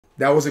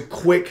that was a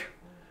quick,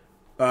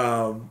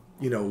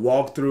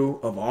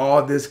 walkthrough of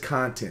all this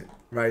content,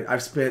 right?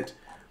 I've spent,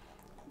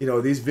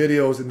 these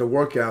videos in the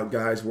workout,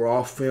 guys, were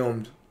all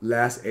filmed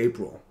last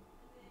April,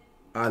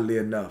 oddly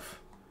enough,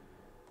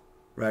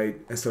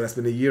 right? And so that's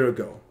been a year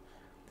ago.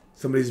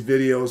 Some of these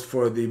videos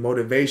for the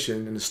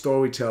motivation and the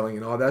storytelling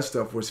and all that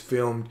stuff was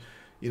filmed,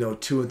 2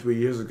 and 3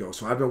 years ago.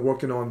 So I've been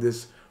working on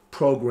this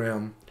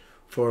program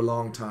for a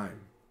long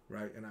time,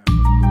 right? And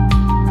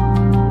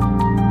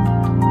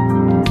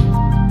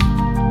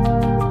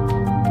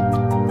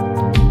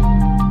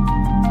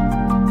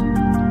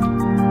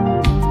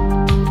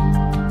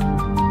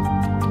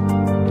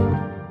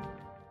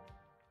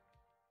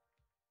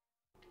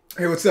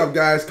Hey, what's up,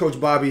 guys? Coach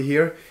Bobby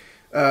here.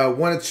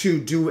 Wanted to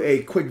do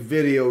a quick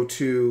video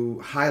to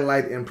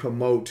highlight and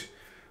promote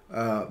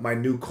my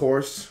new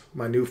course,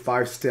 my new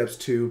 5 Steps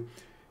to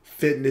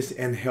Fitness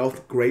and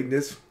Health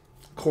Greatness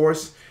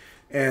course,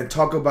 and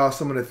talk about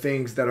some of the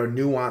things that are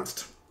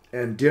nuanced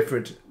and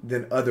different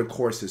than other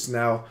courses.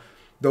 Now,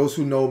 those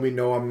who know me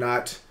know I'm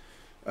not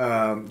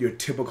your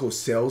typical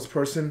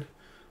salesperson.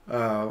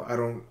 I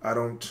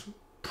don't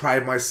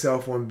pride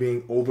myself on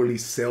being overly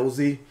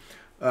salesy.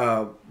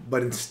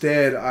 But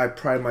instead, I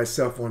pride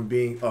myself on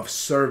being of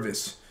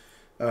service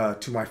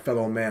to my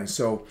fellow man.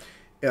 So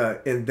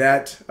with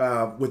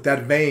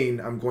that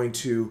vein, I'm going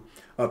to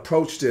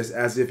approach this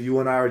as if you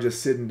and I are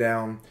just sitting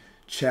down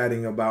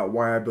chatting about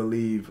why I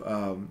believe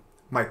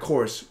my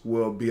course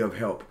will be of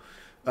help.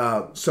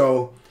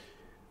 So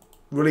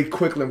really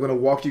quickly, I'm going to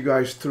walk you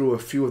guys through a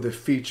few of the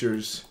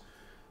features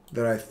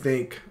that I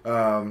think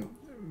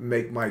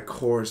make my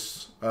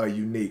course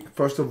unique.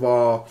 First of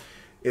all,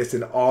 it's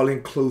an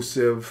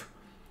all-inclusive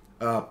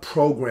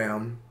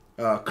program,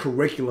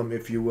 curriculum,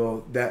 if you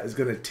will, that is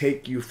going to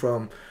take you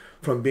from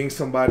being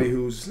somebody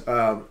who's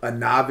a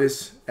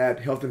novice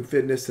at health and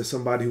fitness to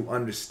somebody who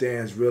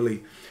understands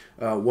really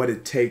what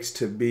it takes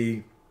to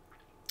be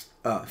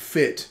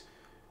fit,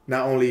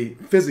 not only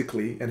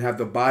physically and have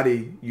the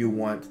body you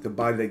want, the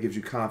body that gives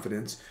you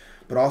confidence,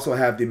 but also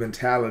have the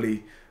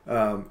mentality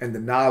and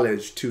the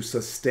knowledge to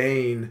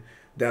sustain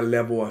that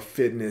level of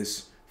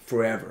fitness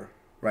forever.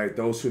 Right,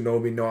 those who know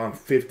me know I'm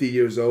 50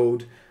 years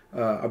old.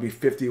 I'll be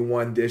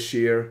 51 this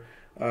year,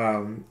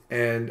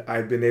 and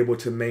I've been able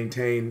to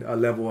maintain a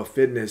level of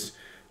fitness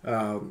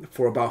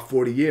for about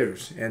 40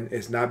 years. And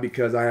it's not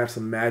because I have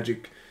some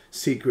magic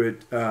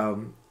secret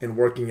in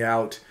working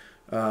out,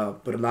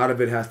 but a lot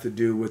of it has to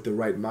do with the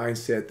right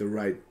mindset, the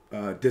right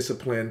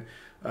discipline,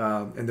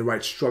 and the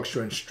right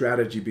structure and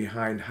strategy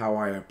behind how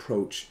I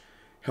approach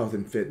health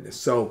and fitness.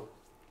 So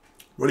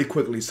really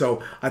quickly.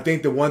 So I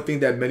think the one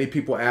thing that many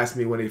people ask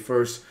me when they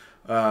first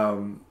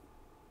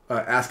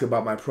ask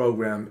about my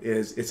program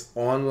is it's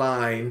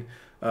online.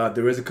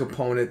 There is a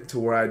component to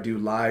where I do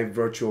live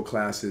virtual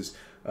classes,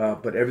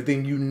 but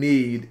everything you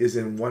need is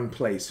in one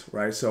place,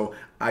 right? So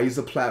I use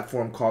a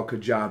platform called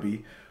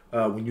Kajabi.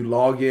 When you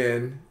log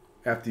in,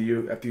 after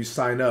you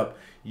sign up,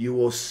 you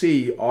will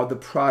see all the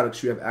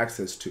products you have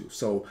access to.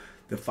 So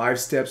the 5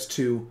 steps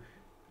to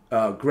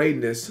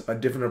greatness, a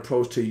different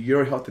approach to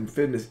your health and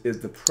fitness,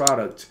 is the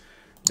product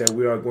that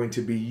we are going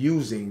to be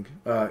using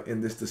in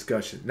this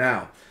discussion.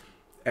 Now,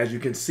 as you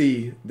can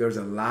see, there's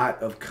a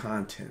lot of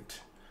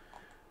content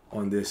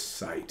on this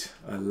site,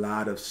 a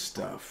lot of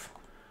stuff,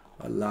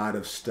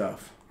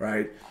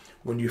 right?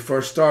 When you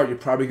first start, you're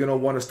probably going to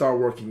want to start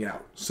working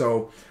out.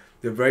 So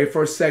the very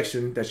first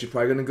section that you're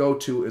probably going to go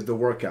to is the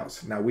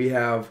workouts. Now we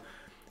have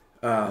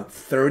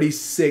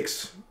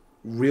 36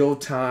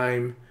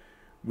 real-time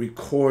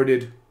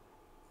recorded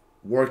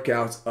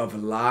workouts of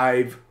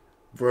live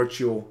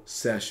virtual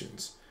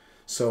sessions.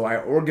 So I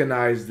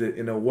organized it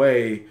in a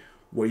way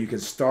where you can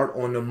start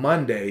on a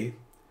Monday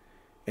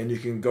and you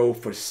can go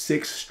for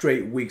 6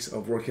 straight weeks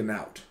of working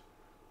out,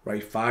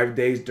 right? 5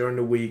 days during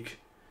the week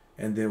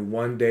and then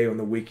 1 day on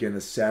the weekend,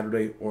 a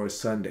Saturday or a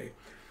Sunday.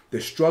 The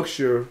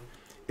structure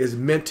is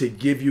meant to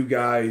give you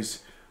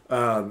guys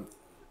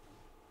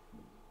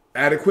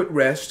adequate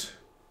rest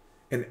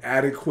and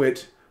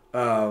adequate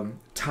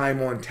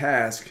time on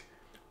task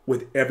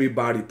with every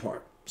body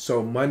part.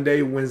 So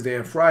Monday, Wednesday,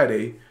 and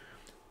Friday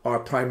are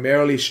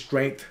primarily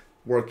strength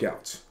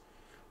workouts.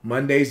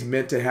 Monday's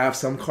meant to have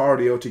some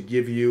cardio to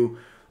give you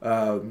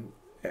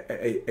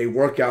a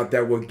workout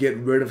that will get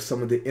rid of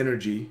some of the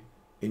energy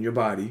in your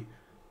body,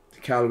 the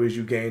calories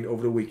you gained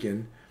over the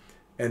weekend.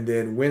 And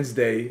then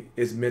Wednesday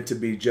is meant to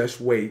be just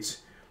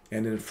weights.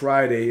 And then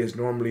Friday is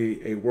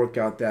normally a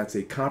workout that's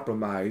a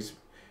compromise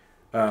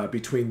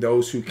between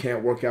those who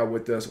can't work out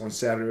with us on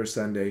Saturday or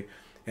Sunday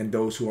and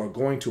those who are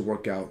going to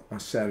work out on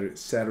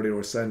Saturday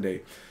or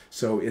Sunday.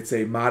 So it's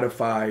a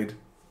modified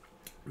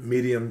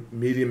medium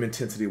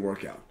intensity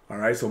workout. All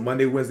right, so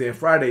Monday, Wednesday, and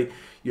Friday,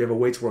 you have a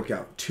weights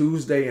workout.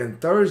 Tuesday and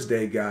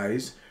Thursday,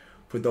 guys,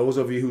 for those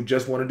of you who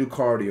just want to do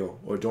cardio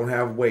or don't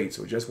have weights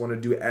or just want to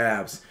do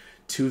abs,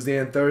 Tuesday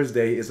and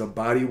Thursday is a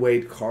body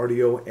weight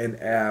cardio and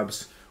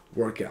abs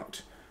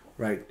workout,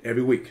 right?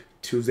 Every week,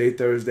 Tuesday,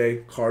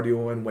 Thursday,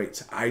 cardio and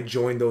weights. I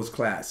joined those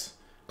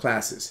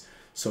classes.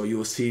 So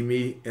you'll see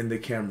me in the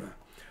camera.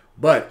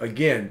 But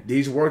again,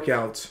 these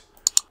workouts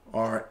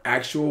are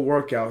actual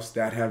workouts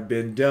that have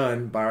been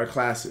done by our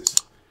classes,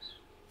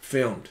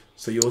 filmed.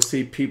 So you'll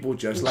see people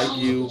just like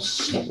you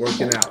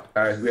working out.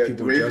 All right, we have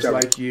People 3 just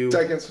like you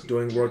seconds.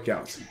 doing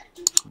workouts,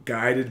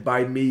 guided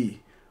by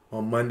me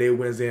on Monday,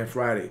 Wednesday, and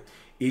Friday.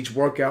 Each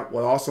workout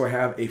will also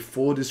have a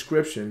full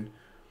description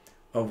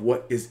of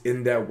what is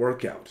in that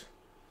workout.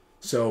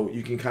 So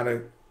you can kind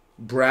of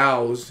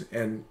browse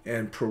and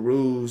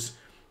peruse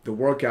the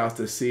workouts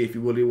to see if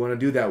you really want to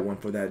do that one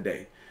for that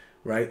day,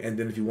 right? And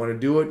then if you want to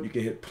do it, you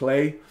can hit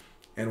play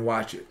and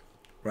watch it,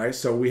 right?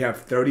 So we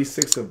have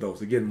 36 of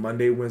those. Again,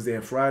 Monday, Wednesday,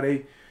 and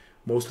Friday,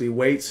 mostly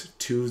weights.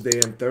 Tuesday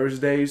and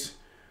Thursdays,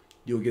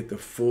 you'll get the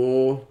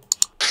full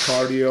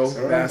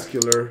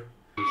cardiovascular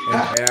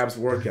and abs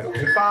workout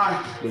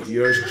with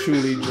yours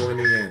truly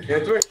joining in.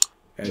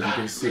 As you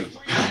can see,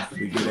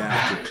 we get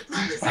after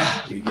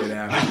it. We get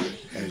after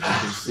it, as you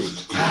can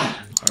see.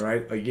 All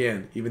right.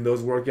 Again, even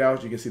those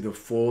workouts, you can see the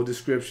full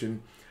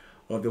description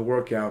of the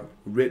workout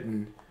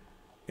written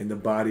in the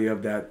body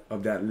of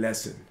that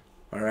lesson.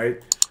 All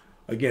right.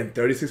 Again,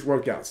 36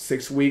 workouts,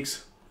 6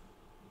 weeks,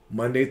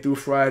 Monday through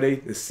Friday.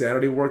 The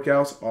Saturday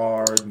workouts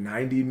are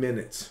 90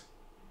 minutes,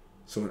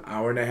 so an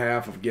hour and a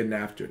half of getting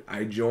after it.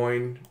 I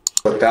joined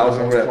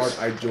 1,000 reps.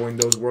 I joined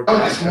those workouts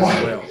as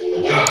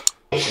well.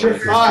 So you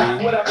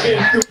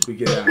can see, we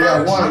get out.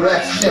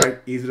 Right,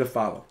 easy to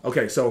follow.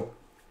 Okay, so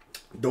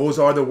those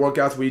are the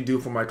workouts we do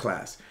for my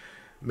class.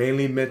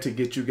 Mainly meant to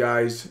get you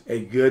guys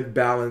a good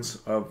balance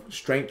of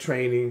strength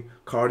training,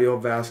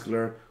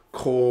 cardiovascular,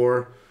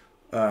 core,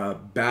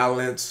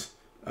 balance,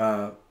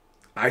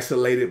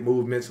 isolated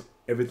movements,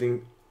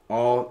 everything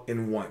all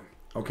in one.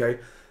 Okay,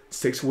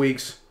 6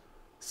 weeks,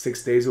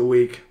 6 days a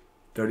week,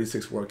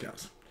 36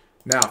 workouts.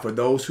 Now, for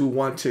those who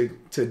want to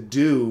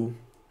do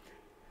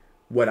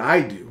what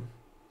I do,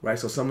 right?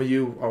 So some of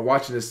you are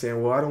watching this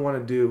saying, well, I don't want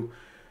to do,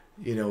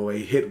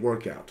 a HIIT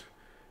workout.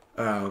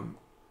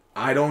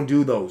 I don't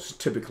do those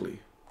typically.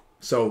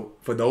 So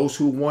for those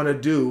who want to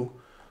do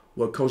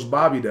what Coach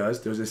Bobby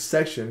does, there's a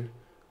section,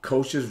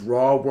 Coach's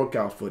Raw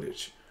Workout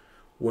Footage,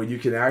 where you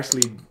can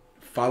actually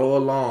follow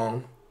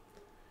along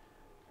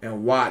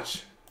and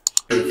watch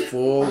a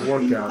full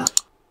workout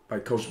by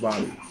Coach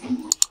Bobby.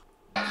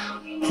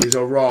 These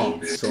are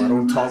raw, so I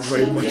don't talk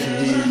very much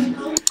in these.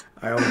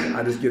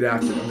 I just get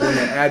after it. I'm going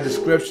to add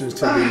descriptions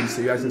to these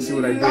so you guys can see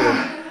what I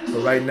did.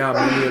 But right now,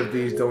 many of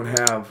these don't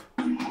have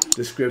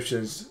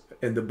descriptions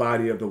in the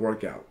body of the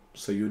workout.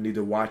 So you need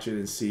to watch it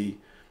and see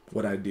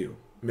what I do.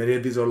 Many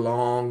of these are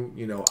long,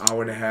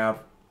 hour and a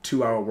half,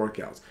 2-hour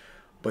workouts.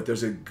 But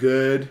there's a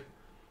good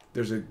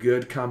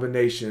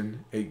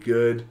combination, a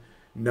good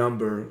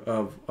number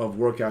of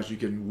workouts you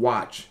can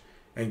watch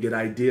and get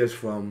ideas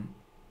from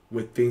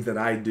with things that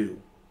I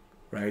do,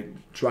 right?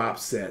 Drop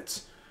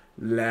sets,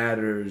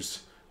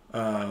 ladders,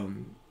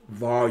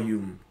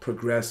 volume,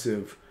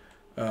 progressive,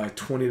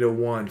 20 to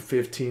 1,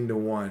 15 to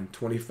 1,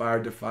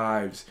 25 to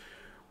 5s,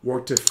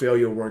 work to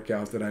failure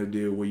workouts that I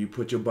do where you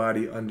put your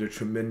body under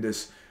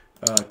tremendous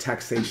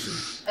taxation.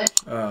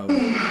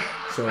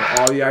 So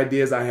all the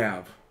ideas I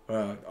have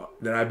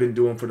that I've been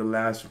doing for the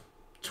last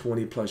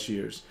 20 plus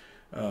years,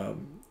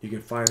 you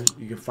can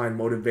find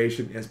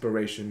motivation,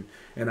 inspiration,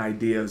 and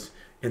ideas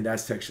in that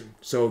section.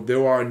 So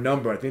there are a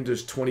number. I think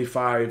there's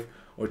 25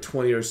 or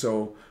 20 or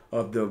so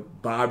of the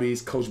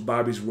Coach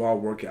Bobby's Raw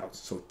workouts.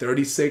 So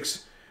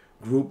 36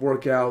 group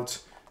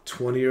workouts,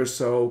 20 or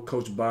so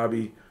Coach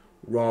Bobby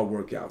Raw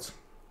workouts.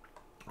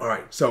 All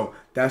right, so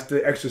that's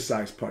the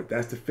exercise part.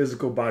 That's the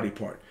physical body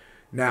part.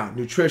 Now,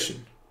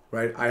 nutrition,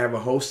 right? I have a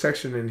whole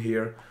section in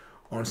here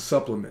on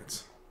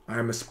supplements. I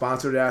am a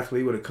sponsored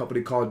athlete with a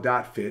company called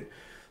 .fit.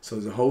 So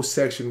there's a whole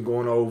section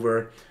going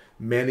over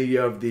many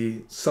of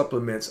the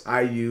supplements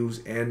I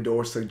use and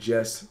or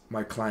suggest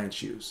my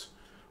clients use,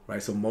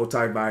 right? So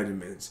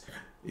multivitamins,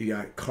 you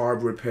got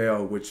Carb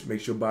Repel, which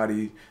makes your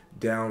body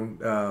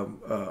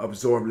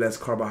absorb less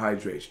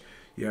carbohydrates.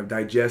 You have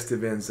digestive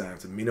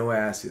enzymes, amino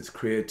acids,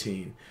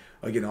 creatine.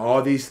 Again,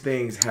 all these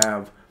things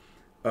have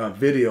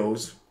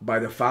videos by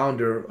the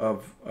founder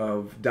of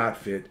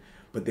 .fit,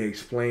 but they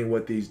explain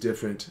what these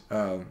different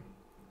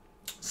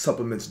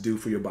supplements do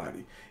for your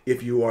body.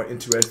 If you are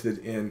interested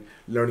in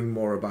learning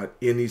more about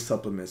any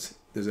supplements,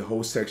 there's a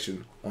whole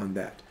section on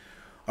that.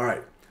 All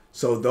right,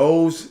 so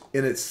those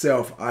in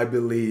itself, I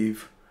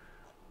believe,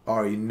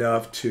 are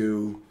enough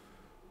to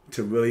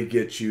really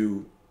get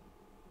you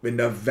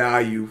enough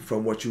value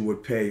from what you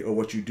would pay or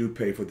what you do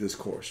pay for this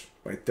course,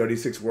 right?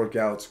 36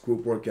 workouts,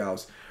 group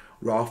workouts,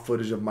 raw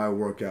footage of my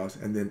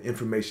workouts, and then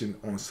information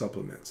on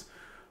supplements.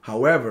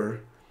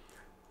 However,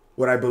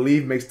 what I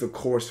believe makes the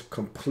course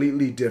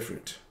completely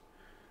different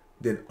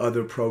than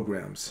other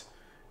programs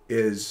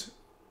is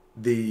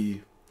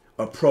the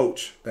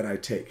approach that I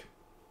take,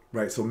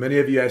 right? So many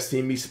of you have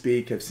seen me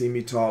speak, have seen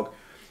me talk.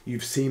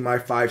 You've seen my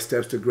 5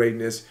 steps to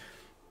greatness.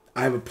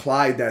 I've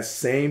applied that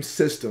same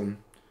system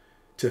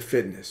to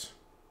fitness,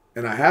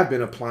 and I have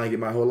been applying it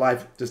my whole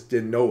life, just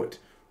didn't know it,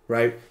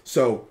 right?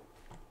 So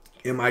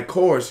in my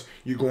course,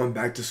 you're going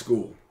back to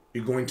school.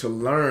 You're going to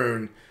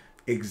learn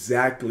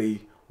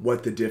exactly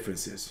what the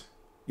difference is.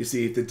 You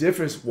see, if the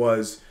difference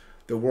was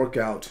the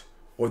workout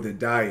or the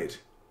diet,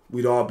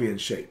 we'd all be in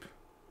shape,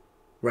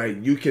 right?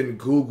 You can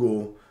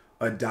Google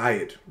a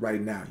diet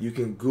right now. You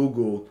can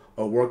Google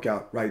a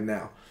workout right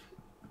now.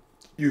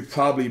 You've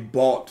probably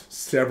bought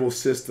several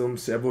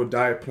systems, several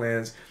diet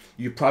plans.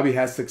 You probably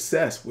had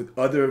success with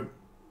other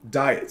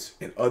diets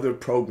and other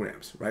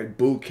programs, right?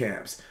 Boot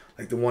camps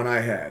like the one I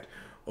had,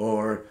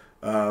 or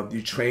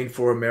you trained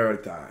for a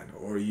marathon,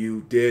 or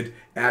you did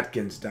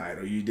Atkins diet,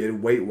 or you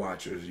did Weight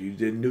Watchers, you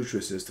did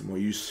Nutrisystem, or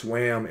you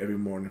swam every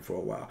morning for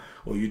a while,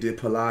 or you did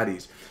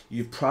Pilates.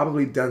 You've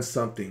probably done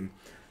something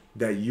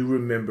that you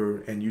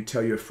remember and you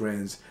tell your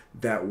friends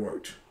that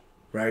worked,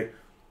 right?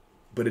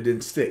 But it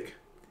didn't stick.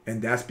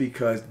 And that's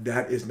because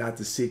that is not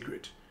the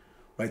secret,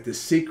 right? The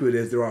secret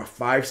is there are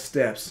 5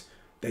 steps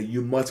that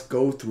you must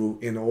go through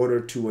in order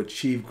to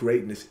achieve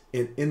greatness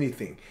in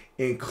anything,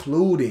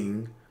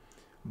 including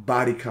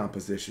body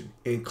composition,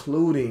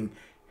 including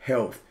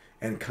health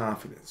and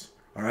confidence.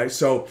 All right.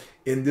 So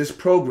in this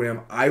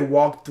program, I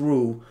walk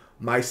through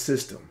my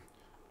system,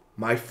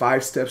 my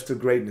 5 steps to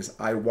greatness.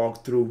 I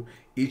walk through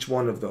each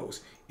one of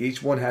those.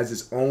 Each one has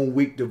its own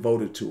week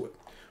devoted to it.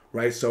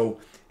 Right. So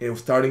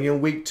starting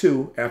in week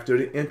 2, after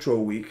the intro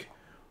week,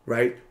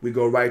 right, we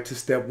go right to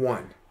step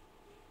 1.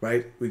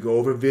 Right. We go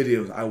over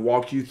videos. I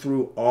walk you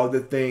through all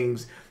the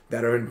things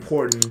that are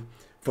important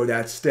for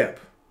that step.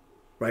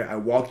 Right. I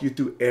walk you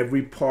through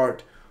every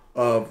part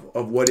of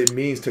what it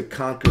means to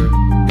conquer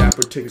that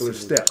particular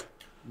step.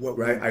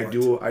 Right. I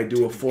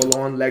do a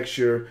full-on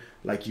lecture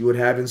like you would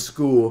have in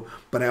school,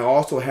 but I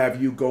also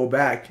have you go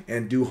back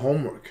and do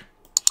homework.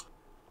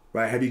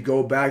 Right. Have you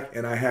go back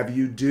and I have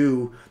you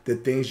do the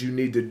things you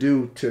need to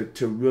do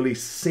to really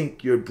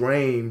sink your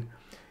brain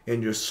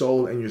and your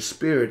soul and your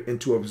spirit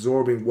into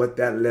absorbing what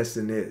that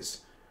lesson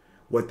is,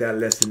 what that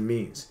lesson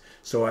means.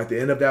 So at the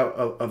end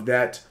of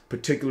that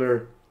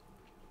particular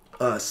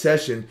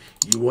session,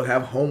 you will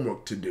have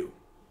homework to do,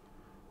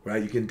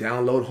 right? You can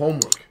download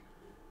homework,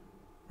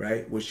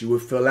 right? Which you will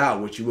fill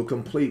out, which you will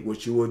complete,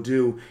 which you will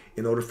do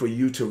in order for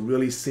you to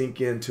really sink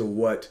into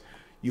what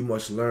you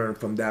must learn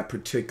from that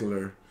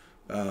particular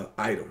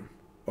item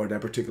or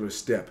that particular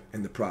step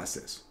in the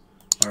process.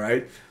 All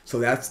right. So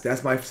that's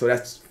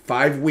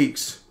 5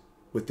 weeks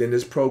within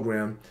this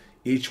program,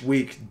 each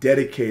week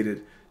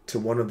dedicated to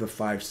one of the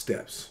 5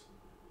 steps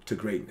to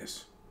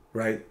greatness,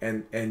 right?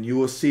 And you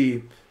will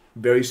see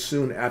very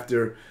soon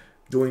after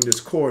doing this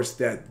course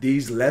that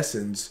these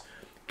lessons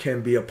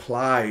can be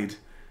applied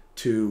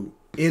to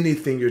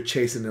anything you're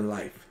chasing in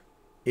life,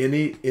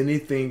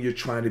 anything you're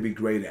trying to be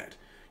great at.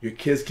 Your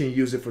kids can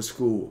use it for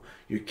school.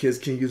 Your kids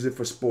can use it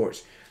for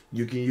sports.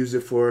 You can use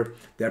it for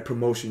that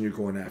promotion you're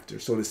going after.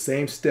 So the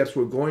same steps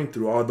we're going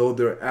through, although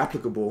they're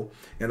applicable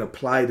and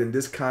applied in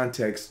this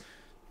context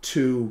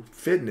to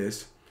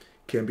fitness,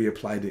 can be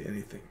applied to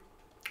anything.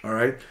 All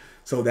right.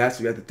 So you got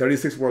the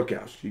 36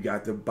 workouts. You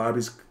got the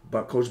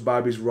Coach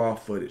Bobby's raw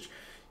footage.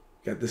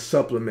 You got the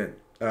supplement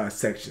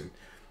section.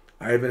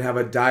 I even have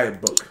a diet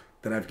book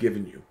that I've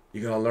given you.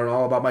 You're going to learn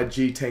all about my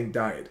G-Tank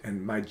diet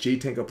and my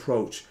G-Tank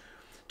approach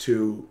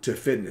to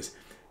fitness.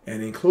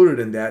 And included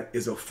in that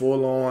is a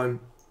full-on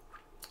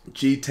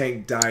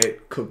G-Tank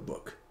diet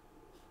cookbook,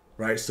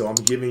 right? So I'm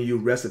giving you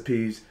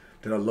recipes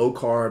that are low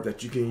carb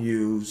that you can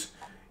use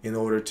in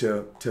order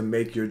to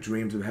make your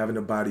dreams of having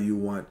the body you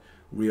want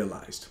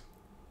realized.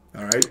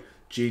 All right?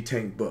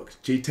 G-Tank book,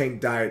 G-Tank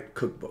diet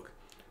cookbook.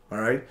 All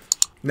right?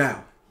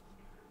 Now,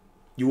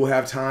 you will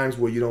have times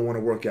where you don't want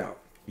to work out.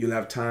 You'll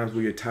have times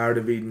where you're tired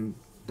of eating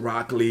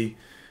broccoli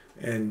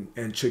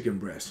and chicken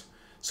breast.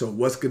 So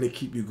what's going to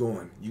keep you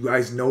going? You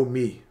guys know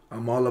me.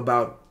 I'm all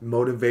about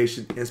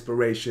motivation,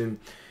 inspiration,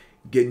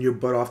 getting your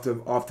butt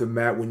off the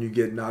mat when you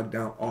get knocked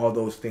down, all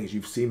those things.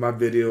 You've seen my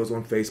videos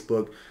on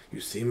Facebook.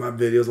 You've seen my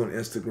videos on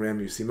Instagram.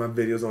 You've seen my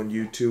videos on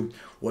YouTube.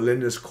 Well, in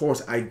this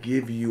course, I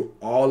give you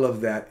all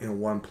of that in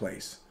one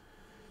place.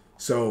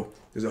 So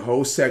there's a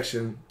whole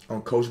section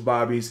on Coach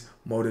Bobby's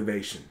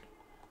motivation,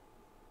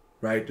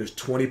 right? There's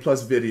 20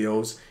 plus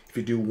videos. If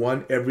you do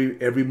one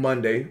every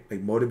Monday,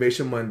 like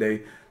Motivation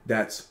Monday,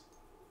 that's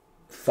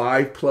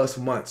 5+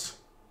 months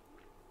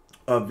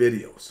of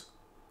videos.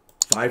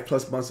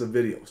 5+ months of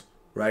videos,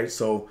 right?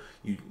 So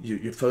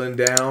you're feeling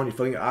down, you're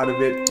feeling out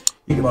of it.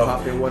 You can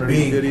pop in one of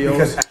these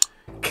videos.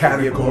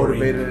 Category get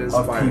motivated and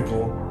inspired. Of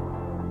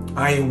people,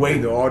 I ain't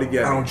waiting. They're all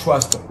together. I don't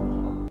trust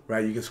them.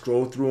 Right? You can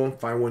scroll through them,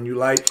 find one you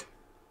like,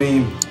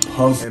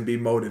 and be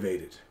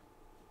motivated.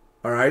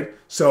 All right.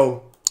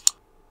 So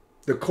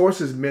the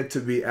course is meant to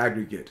be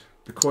aggregate.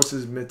 The course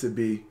is meant to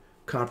be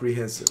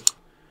comprehensive.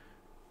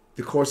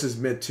 The course is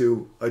meant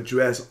to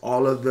address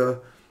all of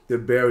the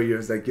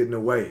barriers that get in the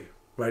way.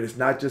 Right? It's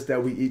not just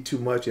that we eat too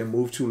much and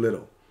move too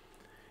little.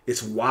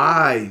 It's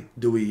why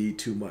do we eat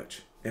too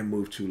much and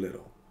move too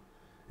little?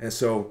 And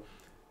so,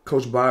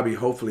 Coach Bobby,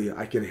 hopefully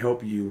I can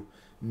help you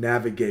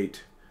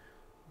navigate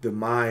the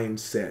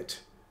mindset,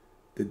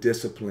 the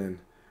discipline,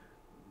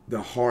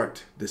 the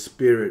heart, the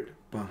spirit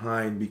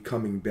behind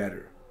becoming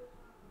better.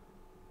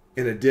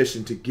 In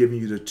addition to giving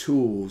you the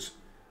tools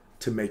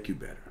to make you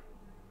better.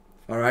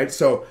 All right,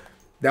 so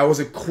that was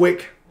a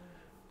quick,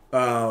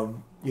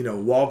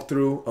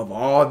 walkthrough of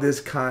all this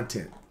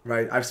content,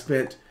 right? I've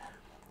spent,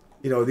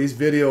 these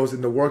videos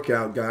in the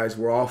workout, guys,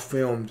 were all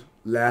filmed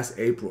last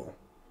April,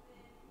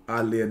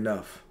 oddly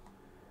enough,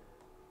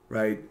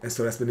 right? And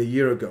so that's been a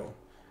year ago.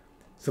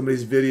 Some of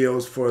these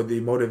videos for the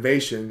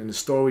motivation and the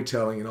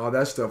storytelling and all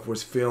that stuff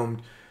was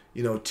filmed,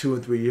 2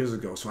 and 3 years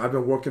ago. So I've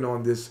been working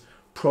on this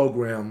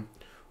program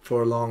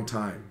for a long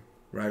time,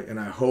 right? And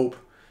I hope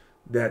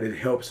that it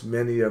helps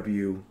many of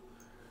you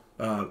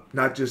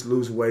not just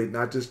lose weight,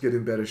 not just get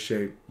in better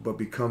shape, but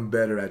become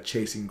better at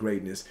chasing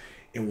greatness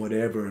in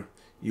whatever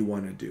you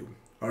want to do.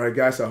 All right,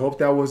 guys, so I hope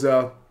that was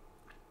a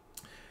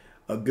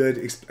good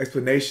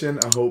explanation.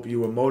 I hope you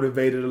were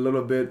motivated a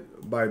little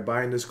bit by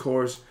buying this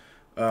course.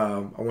 I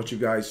want you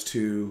guys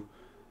to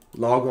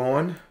log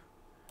on.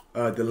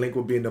 The link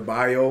will be in the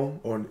bio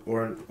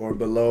or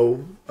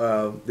below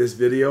this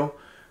video.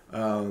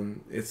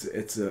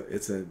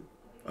 It's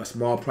a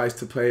small price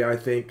to pay, I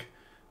think,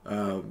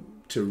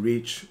 to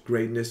reach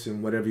greatness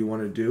in whatever you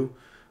want to do.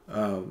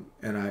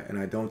 And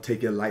I don't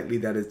take it lightly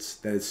that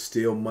it's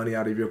still money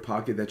out of your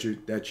pocket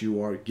that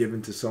you are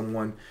giving to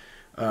someone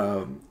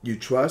you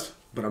trust.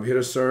 But I'm here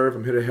to serve.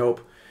 I'm here to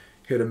help.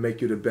 Here to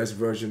make you the best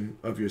version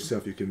of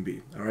yourself you can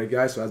be. All right,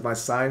 guys. So as my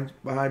sign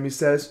behind me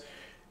says,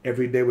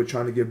 every day we're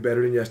trying to get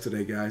better than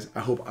yesterday, guys.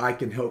 I hope I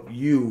can help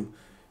you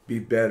be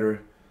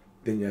better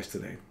than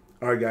yesterday.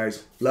 All right,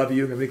 guys. Love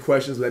you. Have any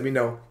questions? Let me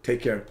know.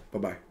 Take care.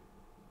 Bye-bye.